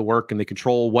 90% of the work, and they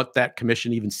control what that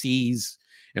commission even sees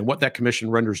and what that commission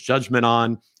renders judgment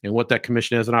on and what that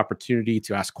commission has an opportunity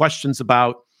to ask questions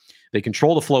about. They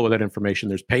control the flow of that information.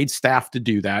 There's paid staff to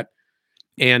do that.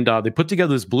 And they put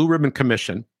together this Blue Ribbon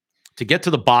Commission to get to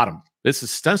the bottom. This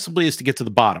ostensibly is to get to the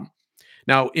bottom.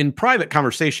 Now, in private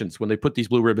conversations, when they put these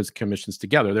Blue Ribbons commissions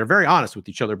together, they're very honest with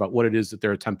each other about what it is that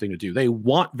they're attempting to do. They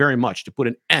want very much to put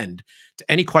an end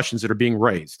to any questions that are being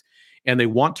raised. And they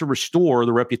want to restore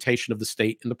the reputation of the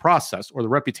state in the process, or the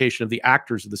reputation of the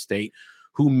actors of the state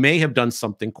who may have done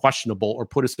something questionable or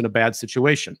put us in a bad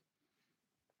situation.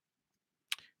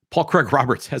 Paul Craig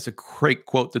Roberts has a great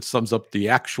quote that sums up the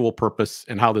actual purpose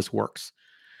and how this works.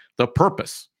 The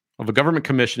purpose of a government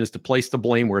commission is to place the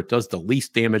blame where it does the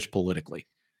least damage politically.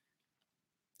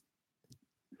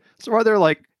 So are there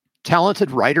like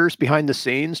talented writers behind the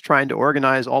scenes trying to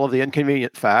organize all of the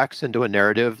inconvenient facts into a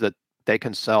narrative that they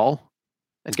can sell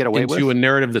and get away with? Into a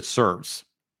narrative that serves.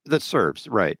 That serves,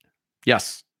 right.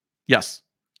 Yes. Yes.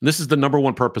 This is the number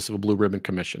one purpose of a Blue Ribbon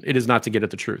Commission. It is not to get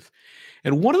at the truth.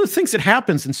 And one of the things that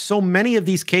happens in so many of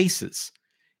these cases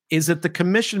is that the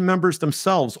commission members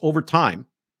themselves over time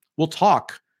will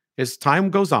talk as time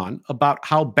goes on about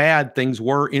how bad things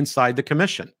were inside the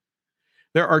commission.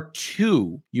 There are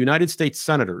 2 United States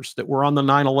senators that were on the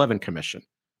 9/11 Commission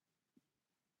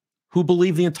who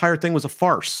believe the entire thing was a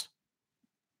farce.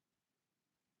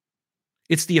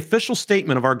 It's the official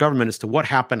statement of our government as to what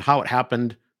happened, how it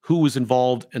happened, who was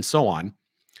involved, and so on.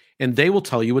 And they will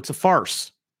tell you it's a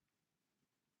farce.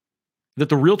 That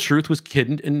the real truth was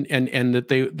hidden, and that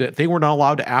they were not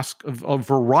allowed to ask a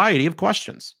variety of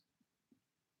questions.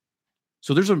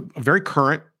 So there's a very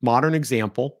current, modern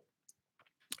example.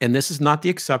 And this is not the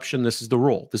exception. This is the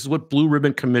rule. This is what Blue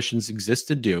Ribbon Commissions exist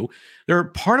to do. They're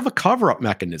part of a cover-up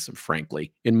mechanism,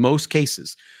 frankly, in most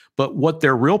cases. But what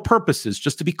their real purpose is,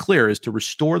 just to be clear, is to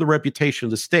restore the reputation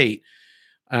of the state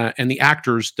and the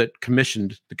actors that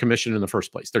commissioned the commission in the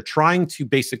first place. They're trying to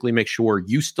basically make sure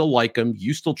you still like them,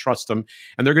 you still trust them,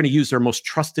 and they're going to use their most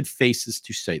trusted faces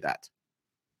to say that.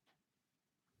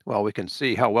 Well, we can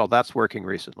see how well that's working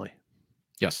recently.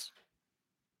 Yes.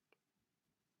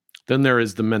 Then there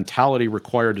is the mentality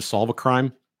required to solve a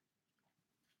crime.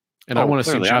 And I want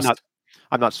to suggest...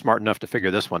 I'm not smart enough to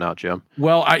figure this one out, Jim.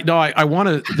 Well, I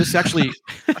want to... This actually...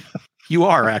 You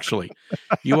are, actually.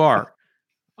 You are.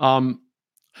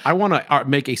 I want to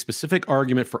make a specific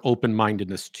argument for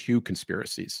open-mindedness to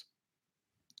conspiracies.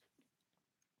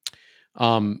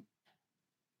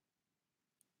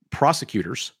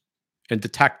 Prosecutors and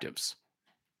detectives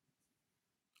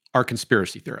are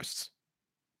conspiracy theorists.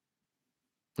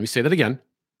 Let me say that again.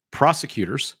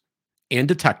 Prosecutors and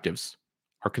detectives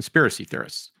are conspiracy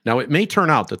theorists. Now, it may turn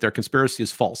out that their conspiracy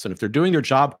is false, and if they're doing their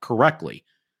job correctly,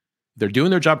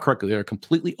 they're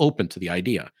completely open to the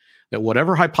idea that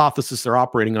whatever hypothesis they're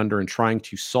operating under and trying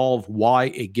to solve why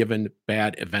a given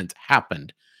bad event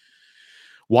happened,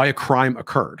 why a crime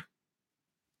occurred,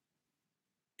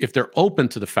 if they're open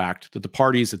to the fact that the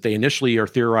parties that they initially are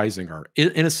theorizing are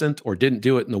innocent or didn't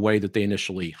do it in the way that they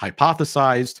initially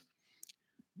hypothesized,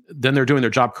 then they're doing their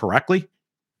job correctly.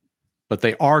 But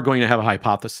they are going to have a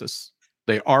hypothesis.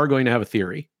 They are going to have a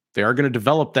theory. They are going to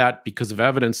develop that because of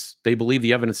evidence. They believe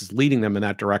the evidence is leading them in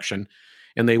that direction.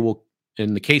 And they will,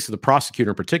 in the case of the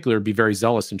prosecutor in particular, be very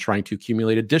zealous in trying to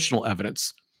accumulate additional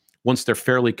evidence once they're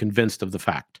fairly convinced of the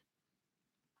fact.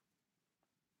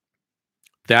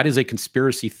 That is a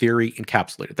conspiracy theory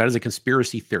encapsulated. That is a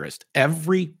conspiracy theorist.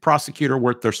 Every prosecutor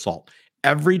worth their salt,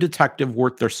 every detective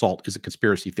worth their salt is a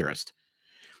conspiracy theorist.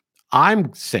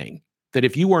 I'm saying that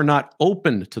if you are not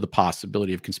open to the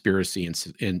possibility of conspiracy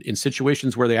in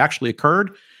situations where they actually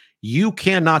occurred, you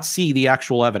cannot see the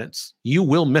actual evidence. You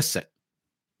will miss it.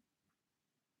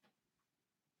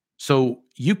 So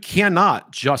you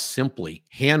cannot just simply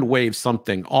hand wave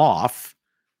something off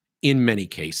in many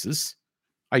cases.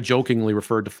 I jokingly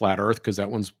referred to flat Earth because that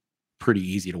one's pretty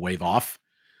easy to wave off.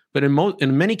 But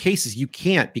in many cases, you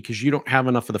can't because you don't have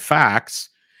enough of the facts.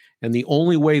 And the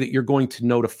only way that you're going to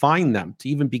know to find them, to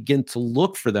even begin to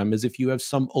look for them, is if you have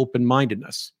some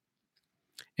open-mindedness.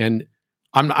 And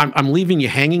I'm leaving you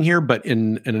hanging here, but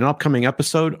in an upcoming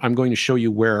episode, I'm going to show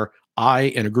you where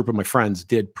I and a group of my friends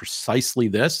did precisely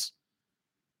this.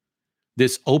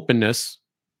 This openness,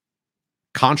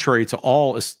 contrary to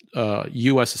all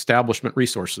U.S. establishment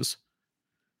resources,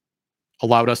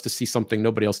 allowed us to see something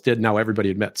nobody else did. Now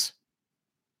everybody admits.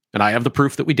 And I have the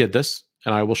proof that we did this,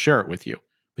 and I will share it with you.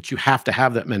 But you have to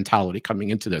have that mentality coming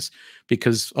into this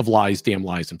because of lies, damn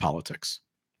lies in politics.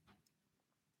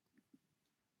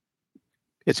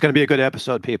 It's going to be a good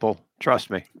episode, people. Trust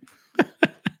me.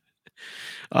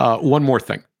 One more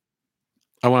thing.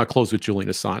 I want to close with Julian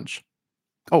Assange.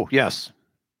 Oh, yes.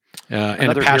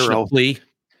 And a passionate hero. Plea.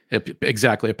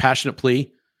 Exactly. A passionate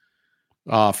plea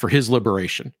for his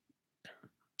liberation.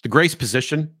 The Grace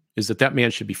position is that man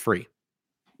should be free.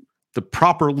 The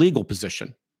proper legal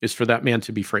position is for that man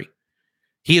to be free.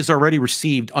 He has already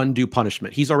received undue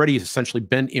punishment. He's already essentially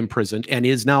been imprisoned and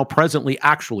is now presently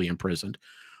actually imprisoned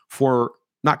for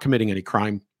not committing any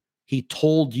crime. He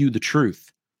told you the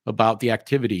truth about the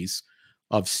activities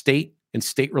of state and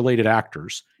state-related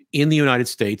actors in the United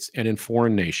States and in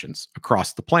foreign nations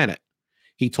across the planet.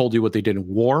 He told you what they did in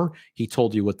war. He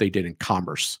told you what they did in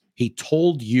commerce. He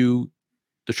told you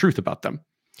the truth about them.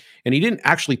 And he didn't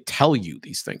actually tell you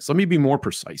these things. Let me be more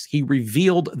precise. He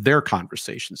revealed their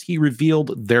conversations. He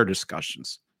revealed their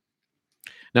discussions.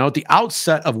 Now, at the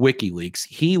outset of WikiLeaks,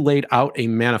 he laid out a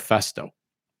manifesto.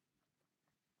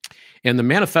 And the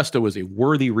manifesto is a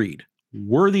worthy read,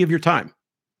 worthy of your time.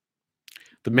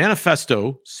 The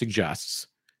manifesto suggests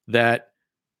that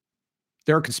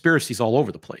there are conspiracies all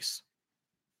over the place.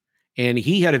 And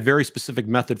he had a very specific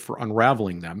method for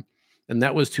unraveling them, and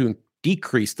that was to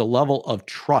decrease the level of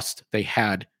trust they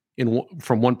had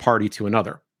from one party to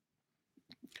another.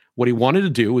 What he wanted to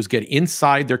do was get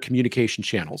inside their communication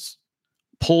channels,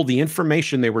 pull the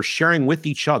information they were sharing with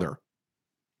each other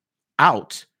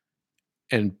out,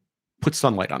 and put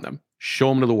sunlight on them, show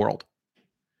them to the world.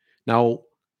 Now,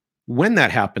 when that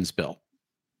happens, Bill,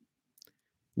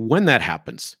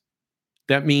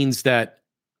 that means that,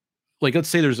 like, let's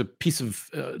say there's a piece of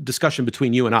discussion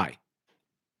between you and I,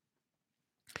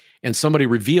 and somebody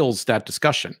reveals that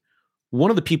discussion. One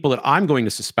of the people that I'm going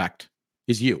to suspect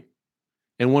is you.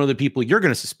 And one of the people you're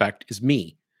going to suspect is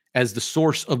me as the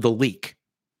source of the leak.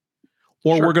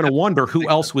 Or sure, we're going to wonder who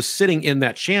else was sitting in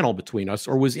that channel between us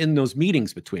or was in those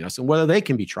meetings between us and whether they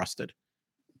can be trusted.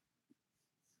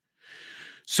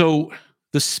 So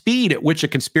the speed at which a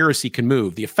conspiracy can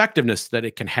move, the effectiveness that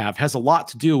it can have, has a lot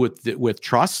to do with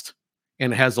trust.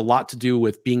 And it has a lot to do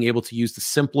with being able to use the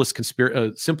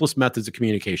simplest methods of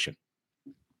communication.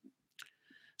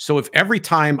 So if every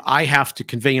time I have to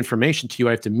convey information to you,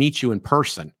 I have to meet you in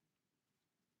person,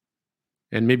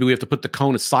 and maybe we have to put the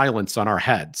cone of silence on our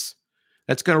heads,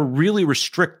 that's going to really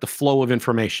restrict the flow of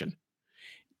information.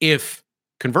 If,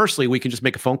 conversely, we can just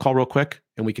make a phone call real quick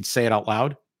and we can say it out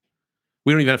loud,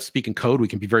 we don't even have to speak in code. We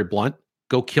can be very blunt.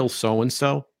 Go kill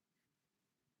so-and-so.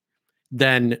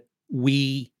 Then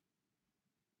we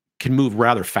can move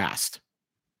rather fast.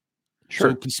 Sure.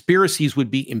 So conspiracies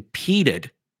would be impeded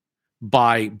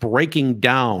by breaking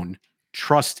down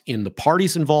trust in the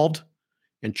parties involved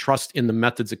and trust in the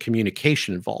methods of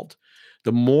communication involved.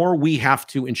 The more we have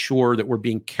to ensure that we're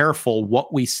being careful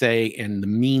what we say and the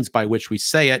means by which we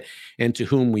say it and to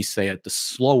whom we say it, the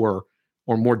slower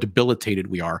or more debilitated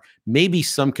we are. Maybe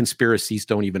some conspiracies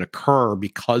don't even occur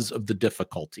because of the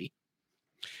difficulty.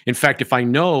 In fact, if I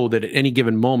know that at any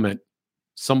given moment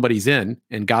somebody's in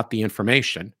and got the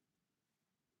information,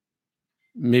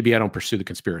 maybe I don't pursue the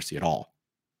conspiracy at all.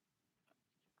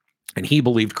 And he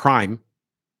believed crime,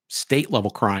 state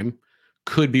level crime,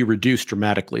 could be reduced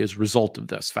dramatically as a result of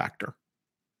this factor.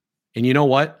 And you know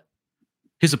what?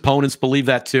 His opponents believe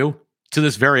that too, to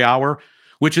this very hour,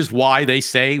 which is why they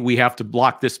say we have to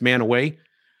lock this man away.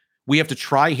 We have to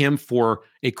try him for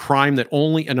a crime that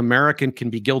only an American can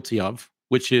be guilty of,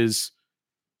 which is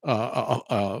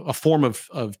a form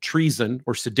of treason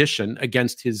or sedition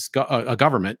against his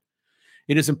government.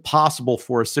 It is impossible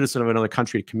for a citizen of another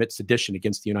country to commit sedition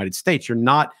against the United States. You're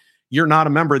not a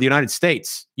member of the United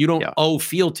States. You don't owe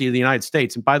fealty to the United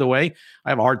States. And by the way, I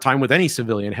have a hard time with any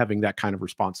civilian having that kind of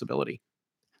responsibility.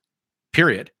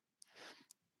 Period.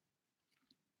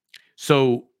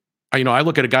 So, I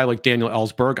look at a guy like Daniel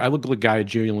Ellsberg. I look at a guy like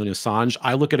Julian Assange.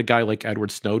 I look at a guy like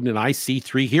Edward Snowden, and I see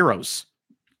three heroes.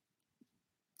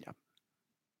 Yeah.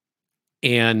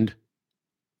 And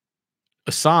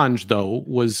Assange, though,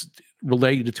 was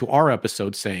related to our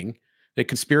episode saying that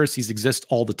conspiracies exist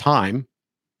all the time.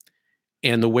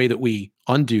 And the way that we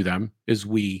undo them is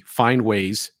we find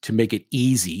ways to make it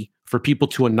easy for people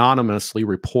to anonymously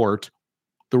report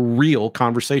the real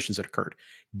conversations that occurred.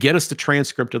 Get us the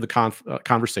transcript of the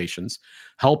conversations.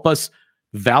 Help us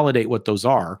validate what those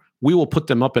are. We will put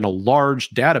them up in a large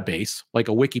database, like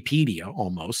a Wikipedia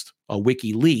almost, a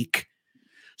WikiLeak,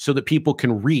 so that people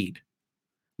can read.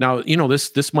 Now,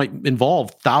 this might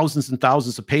involve thousands and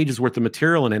thousands of pages worth of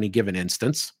material in any given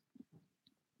instance.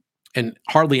 And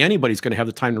hardly anybody's going to have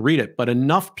the time to read it, but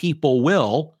enough people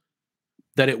will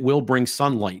that it will bring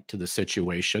sunlight to the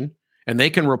situation. And they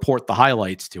can report the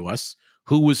highlights to us,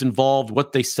 who was involved,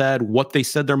 what they said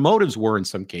their motives were in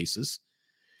some cases.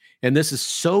 And this is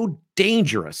so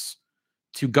dangerous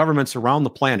to governments around the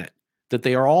planet that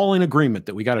they are all in agreement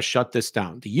that we got to shut this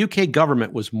down. The UK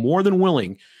government was more than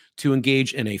willing to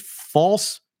engage in a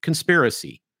false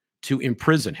conspiracy to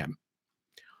imprison him,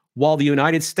 while the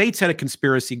United States had a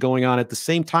conspiracy going on at the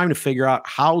same time to figure out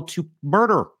how to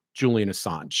murder Julian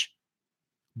Assange.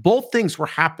 Both things were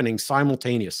happening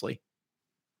simultaneously.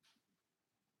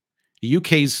 The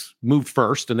UK's moved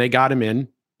first, and they got him in.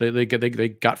 They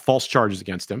got false charges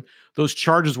against him. Those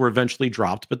charges were eventually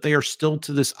dropped, but they are still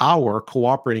to this hour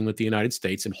cooperating with the United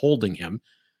States and holding him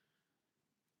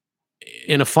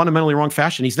in a fundamentally wrong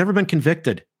fashion. He's never been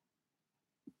convicted.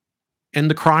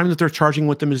 And the crime that they're charging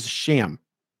with him is a sham.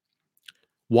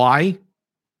 Why?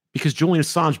 Because Julian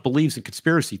Assange believes in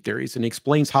conspiracy theories and he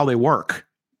explains how they work.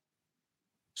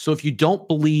 So if you don't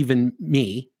believe in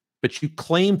me, but you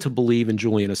claim to believe in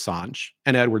Julian Assange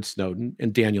and Edward Snowden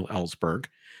and Daniel Ellsberg,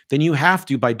 then you have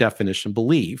to, by definition,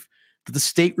 believe that the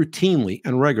state routinely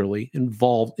and regularly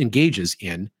engages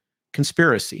in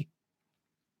conspiracy.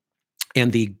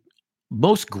 And the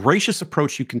most gracious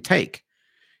approach you can take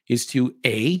is to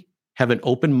A, have an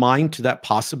open mind to that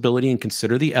possibility and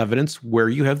consider the evidence where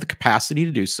you have the capacity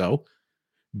to do so.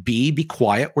 B, be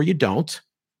quiet where you don't.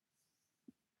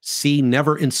 C,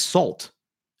 never insult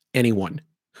anyone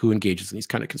who engages in these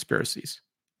kind of conspiracies.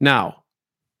 Now,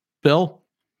 Bill,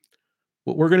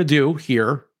 what we're going to do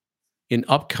here in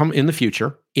the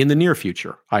future, in the near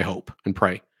future, I hope and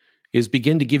pray, is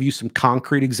begin to give you some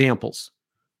concrete examples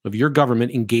of your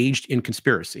government engaged in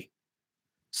conspiracy.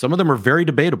 Some of them are very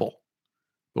debatable,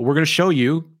 but we're going to show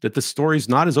you that the story is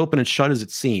not as open and shut as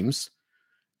it seems,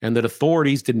 and that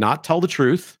authorities did not tell the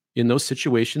truth in those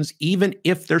situations, even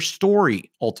if their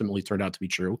story ultimately turned out to be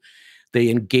true. They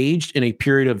engaged in a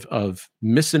period of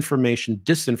misinformation,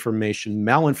 disinformation,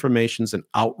 malinformations, and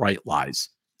outright lies,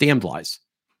 damned lies.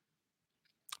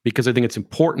 Because I think it's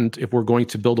important, if we're going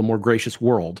to build a more gracious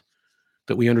world,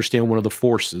 that we understand one of the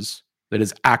forces that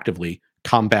is actively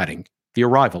combating the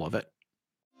arrival of it.